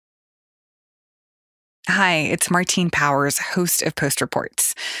Hi, it's Martine Powers, host of Post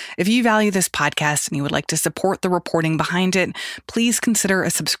Reports. If you value this podcast and you would like to support the reporting behind it, please consider a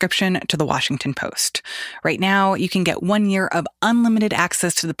subscription to The Washington Post. Right now, you can get 1 year of unlimited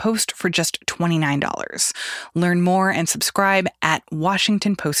access to the Post for just $29. Learn more and subscribe at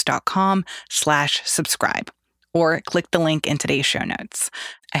washingtonpost.com/subscribe, or click the link in today's show notes.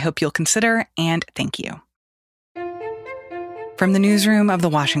 I hope you'll consider, and thank you. From the newsroom of The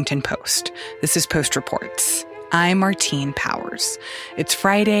Washington Post, this is Post Reports. I'm Martine Powers. It's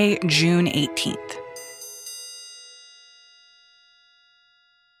Friday, June 18th.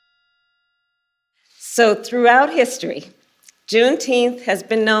 So throughout history, Juneteenth has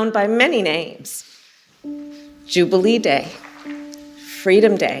been known by many names. Jubilee Day,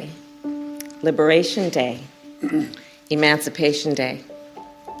 Freedom Day, Liberation Day, Emancipation Day,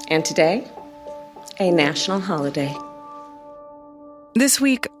 and today, a national holiday. This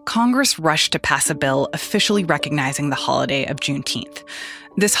week, Congress rushed to pass a bill officially recognizing the holiday of Juneteenth.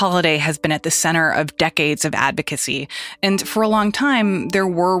 This holiday has been at the center of decades of advocacy, and for a long time, there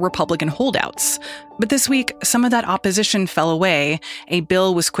were Republican holdouts. But this week, some of that opposition fell away, a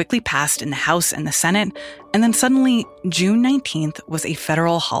bill was quickly passed in the House and the Senate, and then suddenly, June 19th was a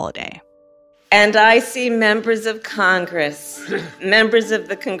federal holiday. And I see members of Congress, members of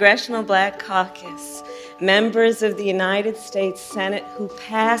the Congressional Black Caucus, members of the United States Senate who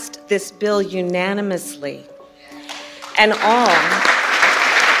passed this bill unanimously. And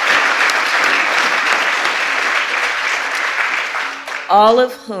all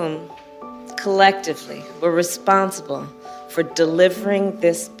of whom collectively were responsible for delivering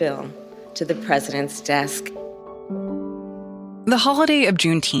this bill to the president's desk. The holiday of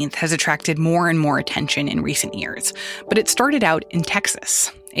Juneteenth has attracted more and more attention in recent years, but it started out in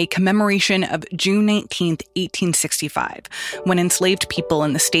Texas, a commemoration of June 19th, 1865, when enslaved people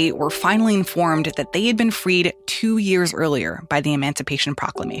in the state were finally informed that they had been freed 2 years earlier by the Emancipation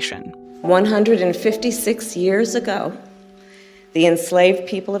Proclamation. 156 years ago, the enslaved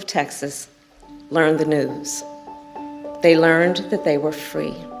people of Texas learned the news. They learned that they were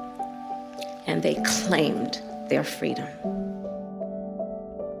free, and they claimed their freedom.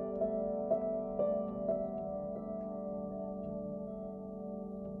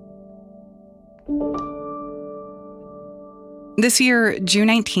 This year, June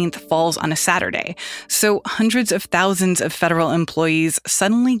 19th falls on a Saturday, so hundreds of thousands of federal employees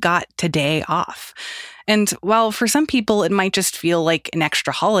suddenly got today off. And while for some people it might just feel like an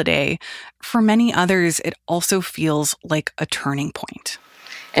extra holiday, for many others it also feels like a turning point.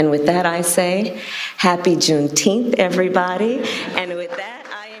 And with that I say, happy Juneteenth, everybody. And with that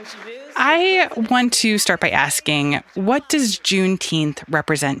I want to start by asking, what does Juneteenth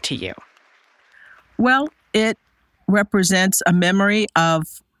represent to you? Well, it represents a memory of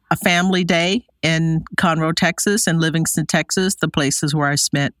a family day in Conroe, Texas, and Livingston, Texas, the places where I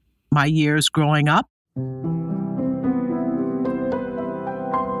spent my years growing up.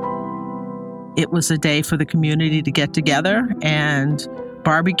 It was a day for the community to get together and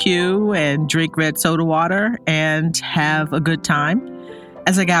barbecue and drink red soda water and have a good time.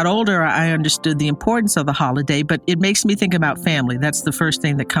 As I got older, I understood the importance of the holiday, but it makes me think about family. That's the first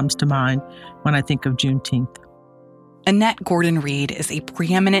thing that comes to mind when I think of Juneteenth. Annette Gordon-Reed is a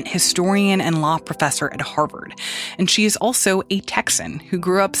preeminent historian and law professor at Harvard, and she is also a Texan who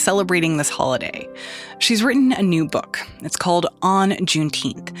grew up celebrating this holiday. She's written a new book. It's called On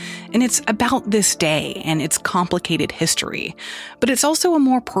Juneteenth, and it's about this day and its complicated history. But it's also a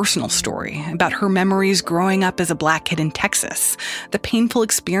more personal story about her memories growing up as a Black kid in Texas, the painful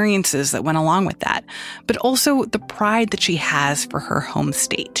experiences that went along with that, but also the pride that she has for her home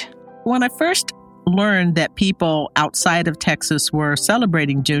state. When I first learned that people outside of Texas were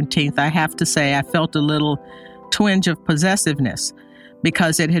celebrating Juneteenth, I have to say I felt a little twinge of possessiveness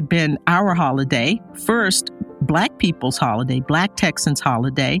because it had been our holiday, first Black people's holiday, Black Texans'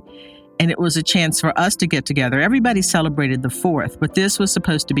 holiday, and it was a chance for us to get together. Everybody celebrated the 4th, but this was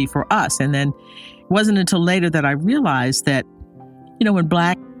supposed to be for us. And then it wasn't until later that I realized that, when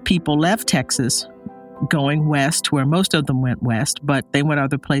Black people left Texas, going west, where most of them went west, but they went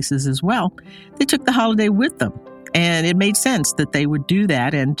other places as well, they took the holiday with them. And it made sense that they would do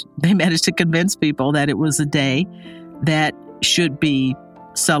that. And they managed to convince people that it was a day that should be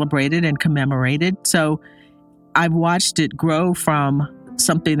celebrated and commemorated. So I've watched it grow from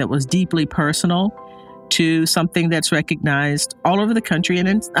something that was deeply personal to something that's recognized all over the country.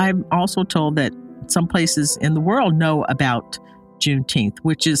 And I'm also told that some places in the world know about Juneteenth,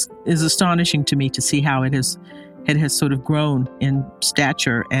 which is astonishing to me to see how it has sort of grown in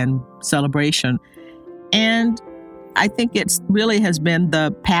stature and celebration. And I think it's really has been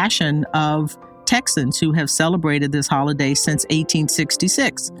the passion of Texans who have celebrated this holiday since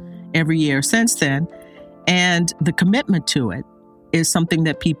 1866, every year since then. And the commitment to it is something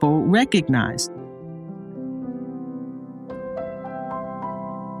that people recognize.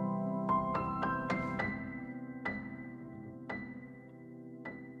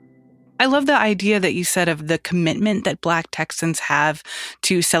 I love the idea that you said of the commitment that Black Texans have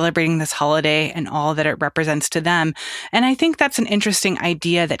to celebrating this holiday and all that it represents to them. And I think that's an interesting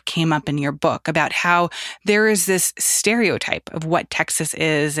idea that came up in your book about how there is this stereotype of what Texas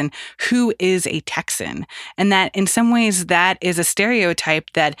is and who is a Texan. And that in some ways that is a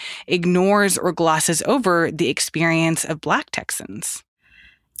stereotype that ignores or glosses over the experience of Black Texans.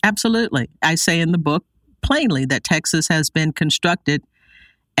 Absolutely. I say in the book plainly that Texas has been constructed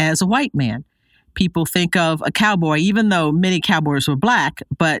as a white man. People think of a cowboy, even though many cowboys were Black,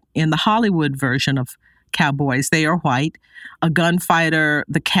 but in the Hollywood version of cowboys, they are white, a gunfighter,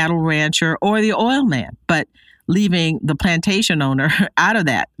 the cattle rancher, or the oil man, but leaving the plantation owner out of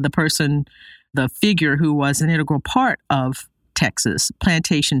that, the person, the figure who was an integral part of Texas.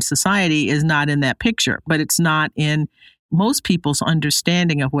 Plantation society is not in that picture, but it's not in most people's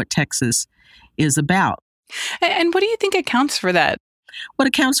understanding of what Texas is about. And what do you think accounts for that? What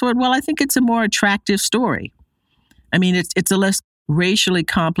accounts for it? Well, I think it's a more attractive story. I mean, it's a less racially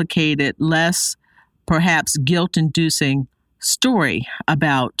complicated, less perhaps guilt-inducing story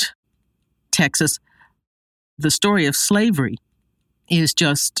about Texas. The story of slavery is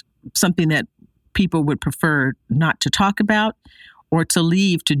just something that people would prefer not to talk about or to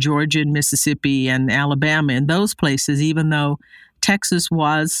leave to Georgia and Mississippi and Alabama and those places, even though Texas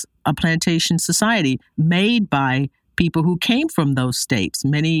was a plantation society made by people who came from those states,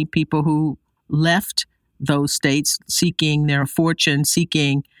 many people who left those states seeking their fortune,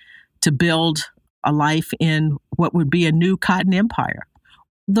 seeking to build a life in what would be a new cotton empire.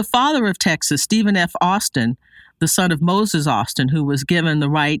 The father of Texas, Stephen F. Austin, the son of Moses Austin, who was given the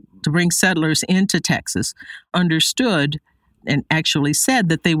right to bring settlers into Texas, understood and actually said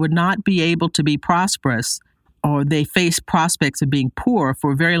that they would not be able to be prosperous, or they faced prospects of being poor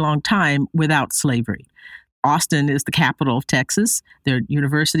for a very long time without slavery. Austin is the capital of Texas. Their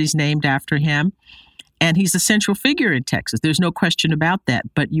university is named after him. And he's a central figure in Texas. There's no question about that.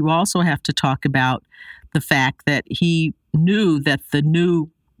 But you also have to talk about the fact that he knew that the new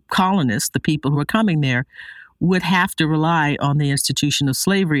colonists, the people who are coming there, would have to rely on the institution of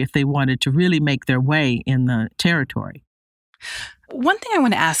slavery if they wanted to really make their way in the territory. One thing I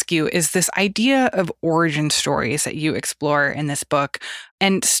want to ask you is this idea of origin stories that you explore in this book,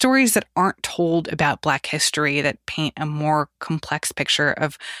 and stories that aren't told about Black history that paint a more complex picture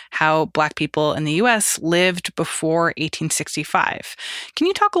of how Black people in the U.S. lived before 1865. Can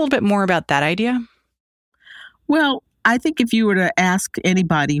you talk a little bit more about that idea? Well, I think if you were to ask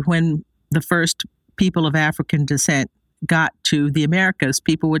anybody when the first people of African descent got to the Americas,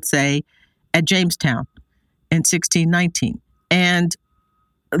 people would say at Jamestown in 1619. And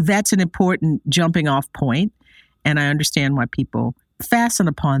that's an important jumping off point. And I understand why people fasten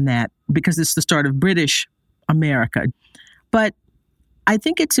upon that because it's the start of British America. But I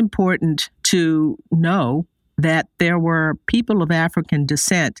think it's important to know that there were people of African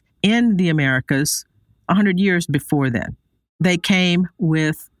descent in the Americas 100 years before then. They came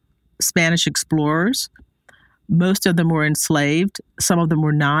with Spanish explorers. Most of them were enslaved. Some of them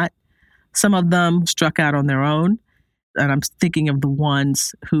were not. Some of them struck out on their own. And I'm thinking of the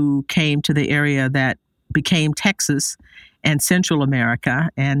ones who came to the area that became Texas and Central America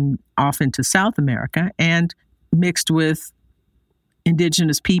and off into South America and mixed with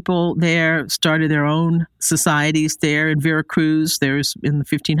indigenous people there, started their own societies there. In Veracruz, in the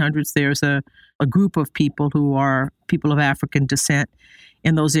 1500s, there's a group of people who are people of African descent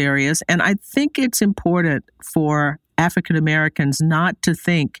in those areas. And I think it's important for African Americans not to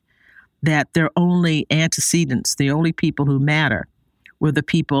think that their only antecedents, the only people who matter, were the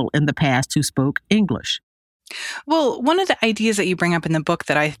people in the past who spoke English. Well, one of the ideas that you bring up in the book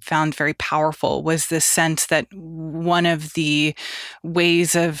that I found very powerful was this sense that one of the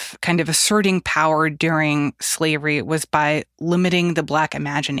ways of kind of asserting power during slavery was by limiting the Black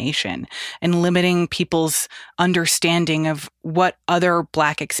imagination and limiting people's understanding of what other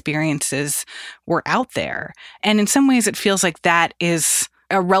Black experiences were out there. And in some ways, it feels like that is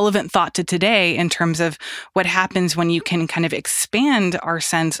a relevant thought to today in terms of what happens when you can kind of expand our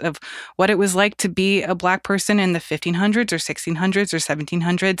sense of what it was like to be a Black person in the 1500s or 1600s or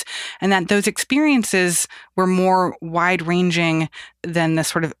 1700s, and that those experiences were more wide-ranging than the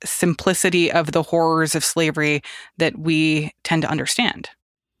sort of simplicity of the horrors of slavery that we tend to understand.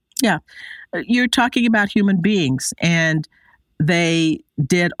 Yeah. You're talking about human beings, and They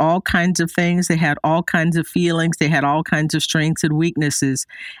did all kinds of things. They had all kinds of feelings. They had all kinds of strengths and weaknesses.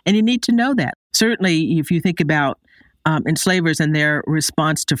 And you need to know that. Certainly, if you think about enslavers and their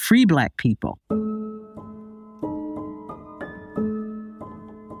response to free Black people.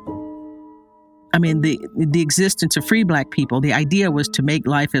 I mean, the existence of free Black people, the idea was to make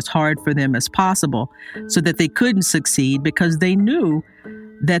life as hard for them as possible so that they couldn't succeed, because they knew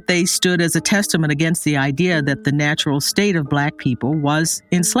that they stood as a testament against the idea that the natural state of Black people was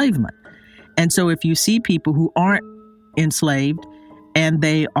enslavement. And so if you see people who aren't enslaved and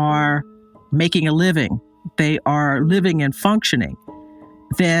they are making a living, they are living and functioning,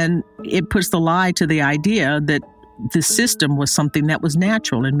 then it puts the lie to the idea that the system was something that was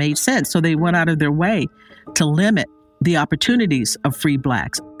natural and made sense. So they went out of their way to limit the opportunities of free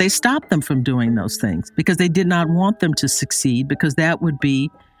Blacks. They stopped them from doing those things because they did not want them to succeed, because that would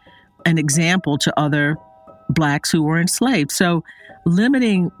be an example to other Blacks who were enslaved. So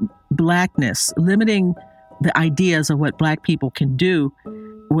limiting Blackness, limiting the ideas of what Black people can do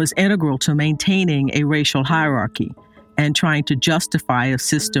was integral to maintaining a racial hierarchy and trying to justify a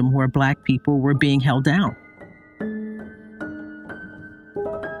system where Black people were being held down.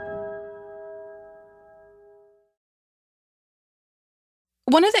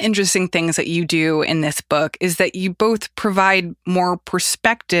 One of the interesting things that you do in this book is that you both provide more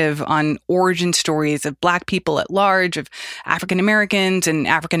perspective on origin stories of Black people at large, of African Americans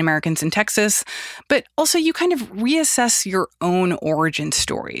in Texas, but also you kind of reassess your own origin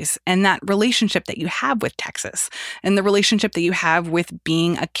stories and that relationship that you have with Texas and the relationship that you have with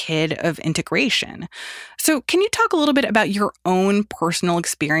being a kid of integration. So can you talk a little bit about your own personal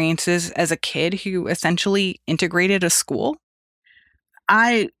experiences as a kid who essentially integrated a school?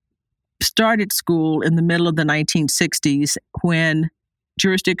 I started school in the middle of the 1960s when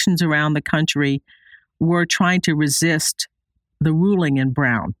jurisdictions around the country were trying to resist the ruling in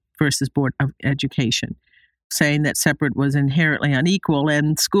Brown versus Board of Education, saying that separate was inherently unequal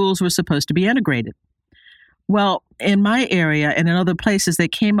and schools were supposed to be integrated. Well, in my area and in other places, they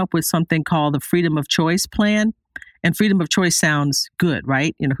came up with something called the Freedom of Choice Plan. And freedom of choice sounds good,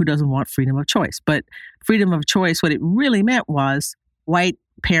 right? You know, who doesn't want freedom of choice? But freedom of choice, what it really meant was white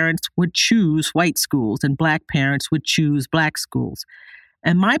parents would choose white schools and Black parents would choose Black schools.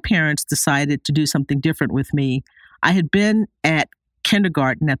 And my parents decided to do something different with me. I had been at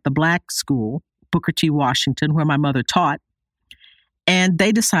kindergarten at the Black school, Booker T. Washington, where my mother taught, and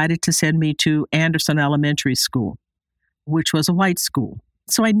they decided to send me to Anderson Elementary School, which was a white school.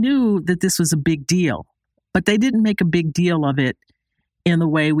 So I knew that this was a big deal, but they didn't make a big deal of it in the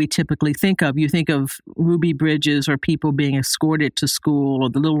way we typically think of. You think of Ruby Bridges or people being escorted to school, or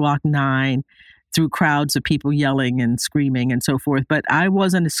the Little Rock Nine, through crowds of people yelling and screaming and so forth. But I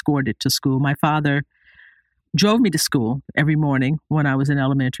wasn't escorted to school. My father drove me to school every morning when I was in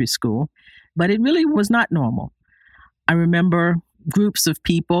elementary school, but it really was not normal. I remember groups of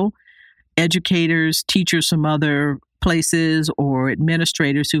people, educators, teachers from other places, or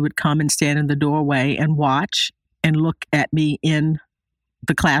administrators who would come and stand in the doorway and watch and look at me in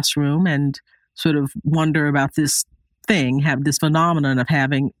the classroom and sort of wonder about this thing, have this phenomenon of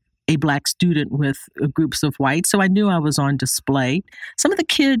having a Black student with groups of whites. So I knew I was on display. Some of the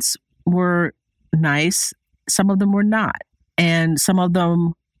kids were nice, some of them were not. And some of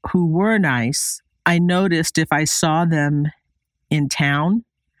them who were nice, I noticed if I saw them in town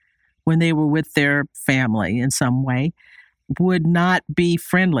when they were with their family in some way, would not be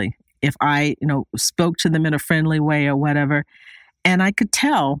friendly if I, spoke to them in a friendly way or whatever. And I could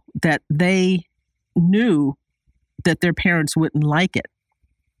tell that they knew that their parents wouldn't like it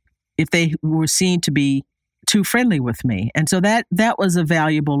if they were seen to be too friendly with me. And so that was a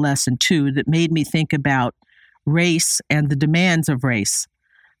valuable lesson, too, that made me think about race and the demands of race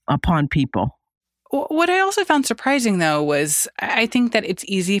upon people. What I also found surprising, though, was I think that it's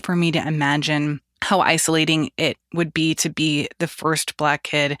easy for me to imagine how isolating it would be to be the first Black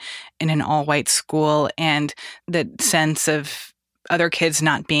kid in an all-white school, and the sense of other kids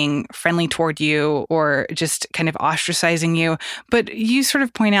not being friendly toward you or just kind of ostracizing you. But you sort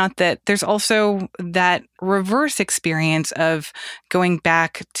of point out that there's also that reverse experience of going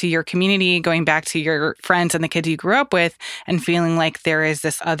back to your community, going back to your friends and the kids you grew up with, and feeling like there is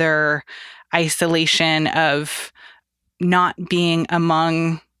this other isolation of not being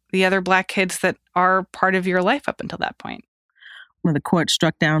among the other Black kids that are part of your life up until that point. When the court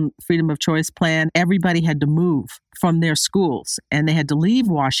struck down Freedom of Choice Plan, everybody had to move from their schools, and they had to leave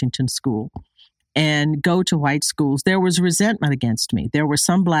Washington School and go to white schools. There was resentment against me. There were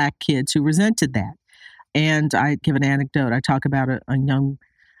some Black kids who resented that. And I give an anecdote. I talk about a young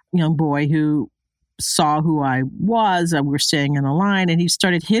boy who saw who I was. We were staying in a line, and he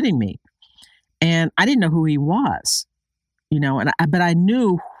started hitting me. And I didn't know who he was, but I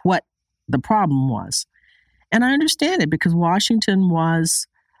knew what the problem was. And I understand it because Washington was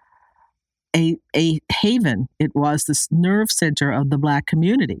a haven. It was this nerve center of the Black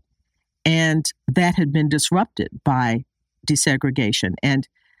community. And that had been disrupted by desegregation. And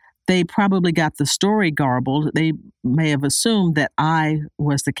they probably got the story garbled. They may have assumed that I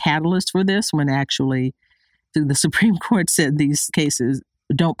was the catalyst for this when actually the Supreme Court said these cases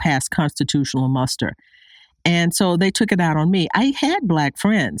don't pass constitutional muster. And so they took it out on me. I had Black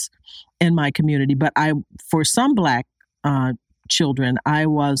friends in my community, but for some Black children, I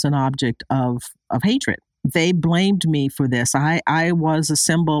was an object of hatred. They blamed me for this. I was a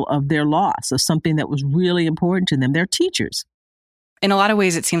symbol of their loss, of something that was really important to them. They're teachers. In a lot of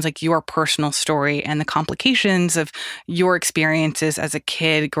ways, it seems like your personal story and the complications of your experiences as a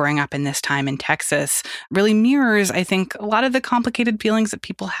kid growing up in this time in Texas really mirrors, I think, a lot of the complicated feelings that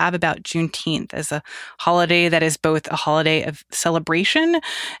people have about Juneteenth as a holiday that is both a holiday of celebration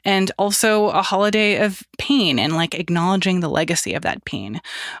and also a holiday of pain and like acknowledging the legacy of that pain.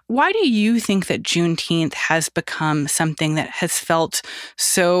 Why do you think that Juneteenth has become something that has felt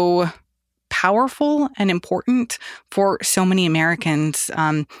so powerful and important for so many Americans,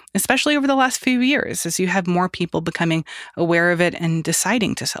 especially over the last few years, as you have more people becoming aware of it and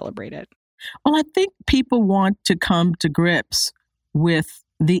deciding to celebrate it? Well, I think people want to come to grips with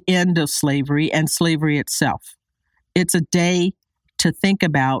the end of slavery and slavery itself. It's a day to think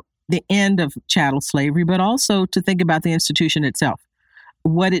about the end of chattel slavery, but also to think about the institution itself,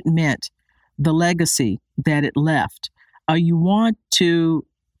 what it meant, the legacy that it left. You want to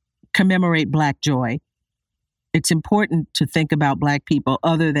commemorate Black joy. It's important to think about Black people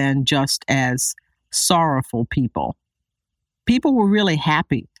other than just as sorrowful people. People were really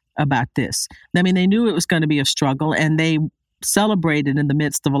happy about this. I mean, they knew it was going to be a struggle, and they celebrated in the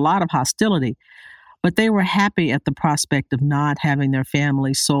midst of a lot of hostility, but they were happy at the prospect of not having their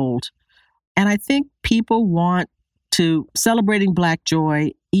family sold. And I think people want to celebrating Black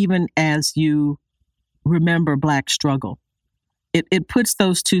joy even as you remember Black struggle. It puts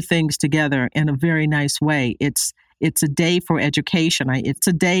those two things together in a very nice way. It's a day for education. It's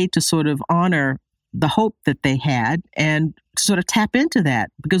a day to sort of honor the hope that they had and sort of tap into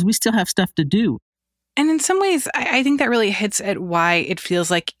that because we still have stuff to do. And in some ways, I think that really hits at why it feels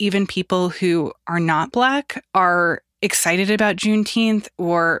like even people who are not Black are excited about Juneteenth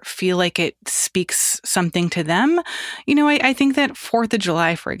or feel like it speaks something to them. I think that 4th of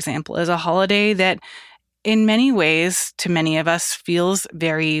July, for example, is a holiday that in many ways, to many of us, feels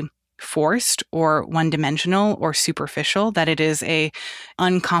very forced or one-dimensional or superficial, that it is a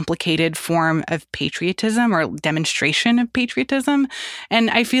uncomplicated form of patriotism or demonstration of patriotism.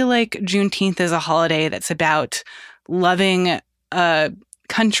 And I feel like Juneteenth is a holiday that's about loving a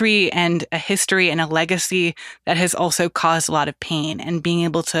country and a history and a legacy that has also caused a lot of pain and being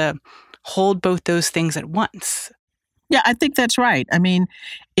able to hold both those things at once. Yeah, I think that's right. I mean,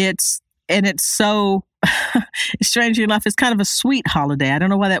 it's so, strangely enough, it's kind of a sweet holiday. I don't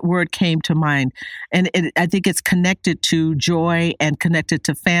know why that word came to mind. And I think it's connected to joy and connected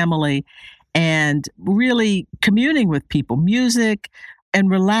to family and really communing with people, music, and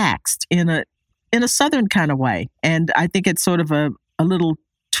relaxed in a Southern kind of way. And I think it's sort of a little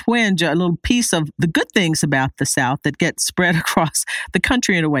twinge, a little piece of the good things about the South that gets spread across the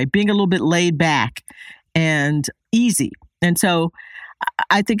country in a way, being a little bit laid back and easy. And so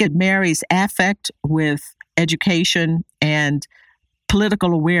I think it marries affect with education and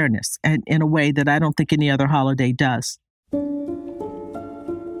political awareness and in a way that I don't think any other holiday does.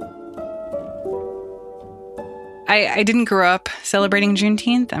 I didn't grow up celebrating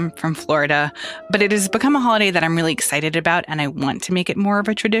Juneteenth. I'm from Florida, but it has become a holiday that I'm really excited about, and I want to make it more of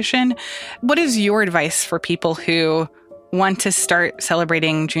a tradition. What is your advice for people who want to start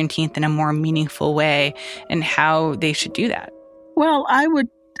celebrating Juneteenth in a more meaningful way and how they should do that? Well, I would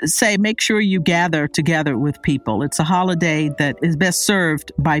say make sure you gather together with people. It's a holiday that is best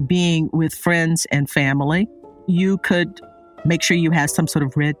served by being with friends and family. You could make sure you have some sort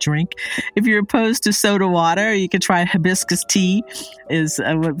of red drink. If you're opposed to soda water, you can try hibiscus tea, is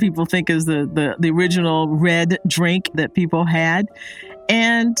what people think is the original red drink that people had.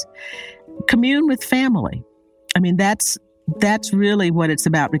 And commune with family. I mean, that's really what it's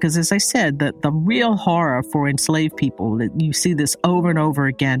about, because as I said, the real horror for enslaved people, that you see this over and over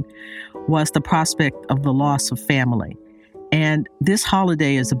again, was the prospect of the loss of family. And this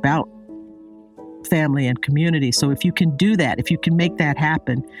holiday is about family and community. So if you can do that, if you can make that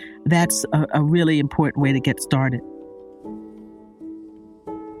happen, that's a really important way to get started.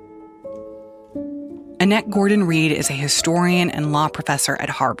 Annette Gordon-Reed is a historian and law professor at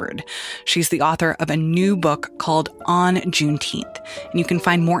Harvard. She's the author of a new book called On Juneteenth, and you can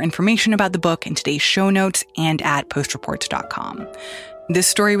find more information about the book in today's show notes and at postreports.com. This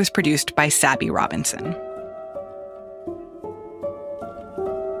story was produced by Sabby Robinson.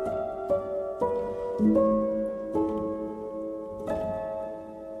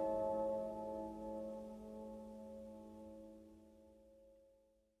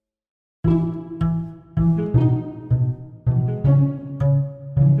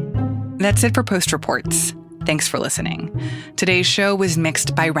 That's it for Post Reports. Thanks for listening. Today's show was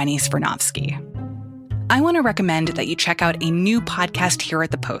mixed by Rennie Svirnovsky. I want to recommend that you check out a new podcast here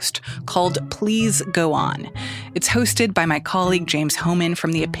at the Post called Please Go On. It's hosted by my colleague James Homan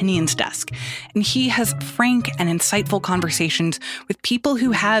from the Opinions Desk, and he has frank and insightful conversations with people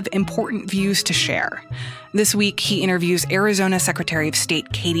who have important views to share. This week, he interviews Arizona Secretary of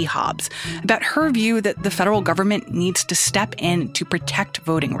State Katie Hobbs about her view that the federal government needs to step in to protect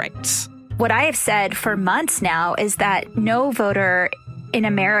voting rights. What I have said for months now is that no voter in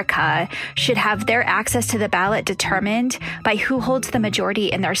America should have their access to the ballot determined by who holds the majority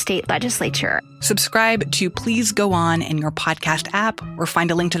in their state legislature. Subscribe to Please Go On in your podcast app, or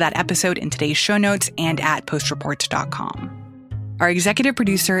find a link to that episode in today's show notes and at postreports.com. Our executive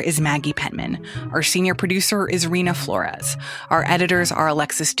producer is Maggie Penman. Our senior producer is Rena Flores. Our editors are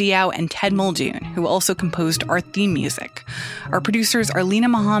Alexis Diao and Ted Muldoon, who also composed our theme music. Our producers are Lena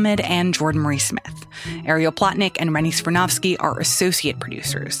Mohammed and Jordan Marie Smith. Ariel Plotnick and Rennie Svirnovsky are associate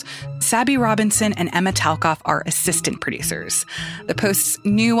producers. Sabby Robinson and Emma Talkoff are assistant producers. The Post's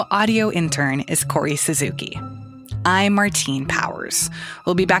new audio intern is Corey Suzuki. I'm Martine Powers.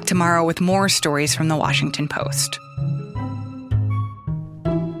 We'll be back tomorrow with more stories from the Washington Post.